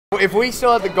if we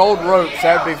still had the gold ropes,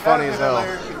 that'd be funny as hell.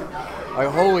 Like,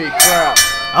 holy crap.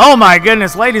 Oh my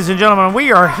goodness, ladies and gentlemen,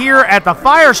 we are here at the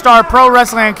Firestar Pro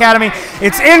Wrestling Academy.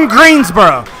 It's in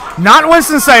Greensboro, not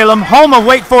Winston-Salem, home of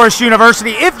Wake Forest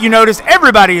University. If you notice,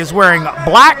 everybody is wearing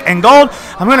black and gold.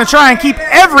 I'm going to try and keep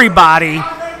everybody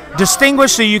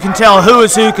distinguished so you can tell who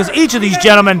is who, because each of these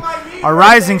gentlemen are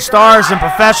rising stars in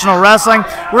professional wrestling.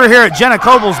 We're here at Jenna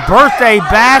Coble's birthday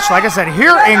bash, like I said,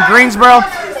 here in Greensboro.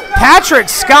 Patrick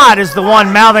Scott is the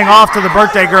one mouthing off to the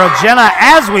birthday girl, Jenna,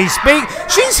 as we speak.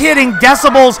 She's hitting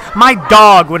decibels my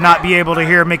dog would not be able to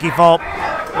hear, Mickey Fulp.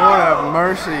 Lord have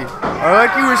mercy.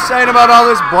 Like you were saying about all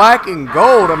this black and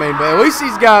gold, I mean, but at least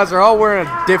these guys are all wearing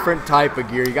a different type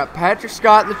of gear. You got Patrick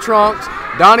Scott in the trunks,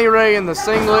 Donnie Ray in the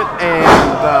singlet,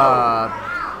 and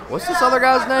what's this other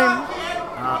guy's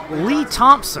name? Lee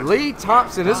Thompson. Lee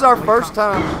Thompson. This is our first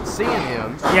time seeing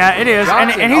him. Yeah, it is.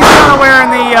 And he's kind of wearing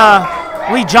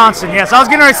the Lee Johnson, yes. I was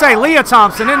getting ready to say Leah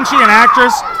Thompson. Isn't she an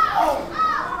actress?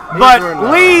 But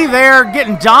Lee there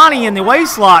getting Donnie in the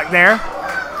waist lock there.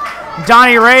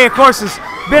 Donnie Ray, of course, has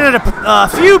been at a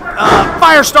few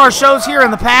Firestar shows here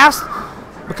in the past.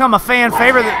 Become a fan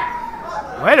favorite.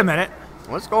 Wait a minute.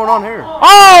 What's going on here?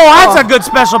 Oh, that's a good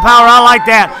special power. I like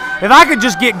that. If I could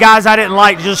just get guys I didn't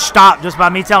like to just stop just by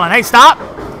me telling, hey, stop.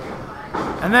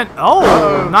 And then,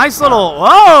 nice little,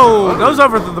 goes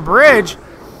over to the bridge.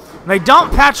 They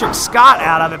dump Patrick Scott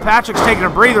out of it. Patrick's taking a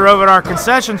breather over at our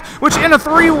concessions, which in a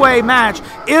three-way match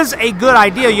is a good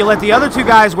idea. You let the other two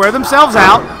guys wear themselves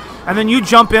out, and then you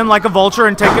jump in like a vulture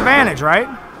and take advantage, right?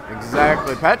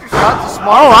 Exactly. Patrick Scott's a smart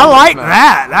I like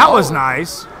that. That was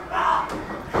nice.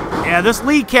 Yeah, this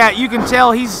Lee cat, you can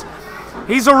tell he's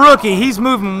a rookie. He's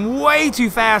moving way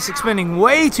too fast, expending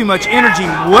way too much energy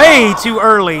way too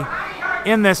early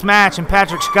in this match, and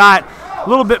Patrick Scott, a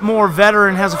little bit more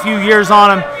veteran, has a few years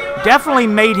on him, definitely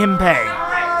made him pay.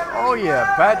 Oh,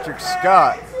 yeah, Patrick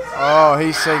Scott. Oh,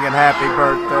 he's singing happy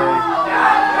birthday.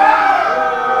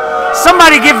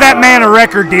 Somebody give that man a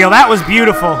record deal. That was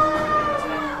beautiful.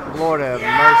 Lord have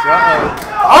mercy.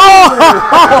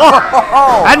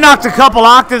 That knocked a couple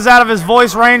octaves out of his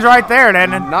voice range right there,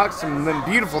 didn't it? Knocked some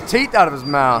beautiful teeth out of his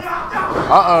mouth.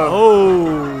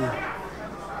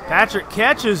 Patrick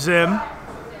catches him.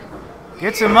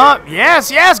 Gets him up. Yes,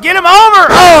 get him over.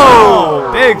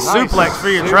 Oh, big nice suplex for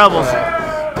your troubles.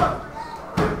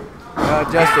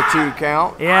 Just a 2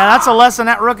 count. Yeah, that's a lesson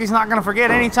that rookie's not going to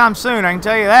forget anytime soon, I can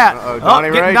tell you that. Donnie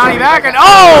Ray, getting Donnie back. And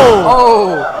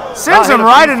sends him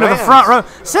right into the front row.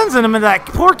 Sends him into that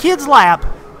poor kid's lap.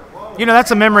 You know,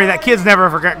 that's a memory that kid's never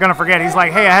going to forget. He's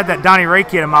like, hey, I had that Donnie Ray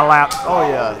kid in my lap. Oh,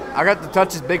 yeah. I got to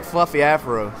touch his big fluffy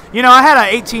afro. You know, I had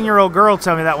an 18-year-old girl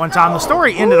tell me that one time. The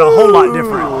story ended a whole lot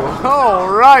different. All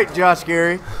right, Josh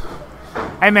Gary.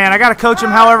 Hey, man, I got to coach him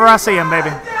however I see him,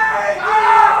 baby.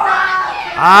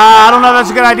 I don't know if that's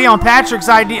a good idea on Patrick's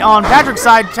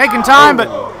side, taking time, but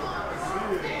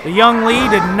the young Lee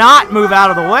did not move out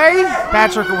of the way.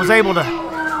 Patrick was able to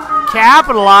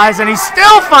capitalize, and he's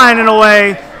still finding a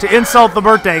way to insult the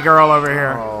birthday girl over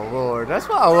here. Oh, Lord. That's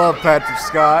why I love Patrick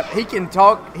Scott. He can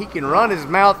talk, he can run his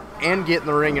mouth and get in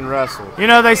the ring and wrestle. You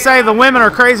know, they say the women are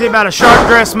crazy about a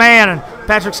sharp-dressed man, and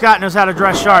Patrick Scott knows how to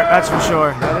dress sharp, that's for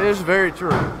sure. That is very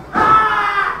true.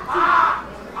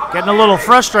 Getting a little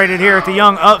frustrated here at the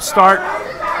young upstart,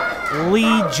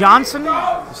 Lee Johnson.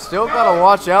 Still got to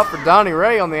watch out for Donnie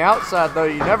Ray on the outside, though.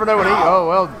 You never know when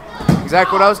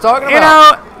exactly what I was talking about. You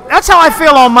know, that's how I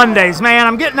feel on Mondays, man.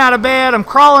 I'm getting out of bed, I'm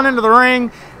crawling into the ring,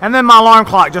 and then my alarm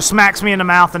clock just smacks me in the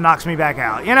mouth and knocks me back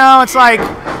out. You know, it's like,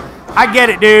 I get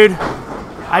it, dude.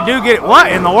 I do get it.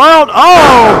 What in the world?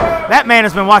 Oh, that man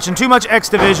has been watching too much X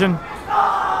Division.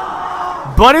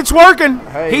 But it's working.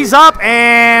 Hey. He's up,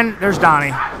 and there's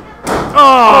Donnie.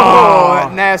 Oh,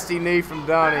 that nasty knee from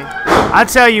Donnie. I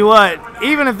tell you what,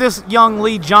 even if this young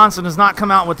Lee Johnson does not come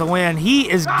out with the win,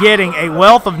 he is getting a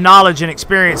wealth of knowledge and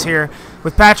experience here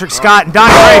with Patrick Scott and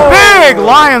Donnie Ray. Big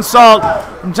lion salt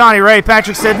from Donnie Ray.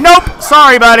 Patrick said, nope,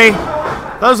 sorry, buddy.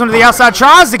 Goes into the outside,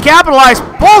 tries to capitalize,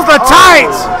 pulls the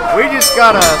tights. We just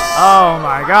got oh,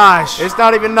 my gosh. It's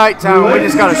not even nighttime. We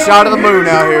just got a shot of the moon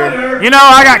out here. You know,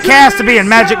 I got cast to be in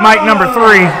Magic Mike #3.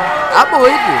 I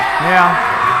believe you.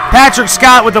 Yeah. Patrick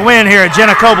Scott with the win here at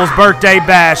Jenna Coble's birthday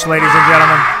bash, ladies and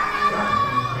gentlemen.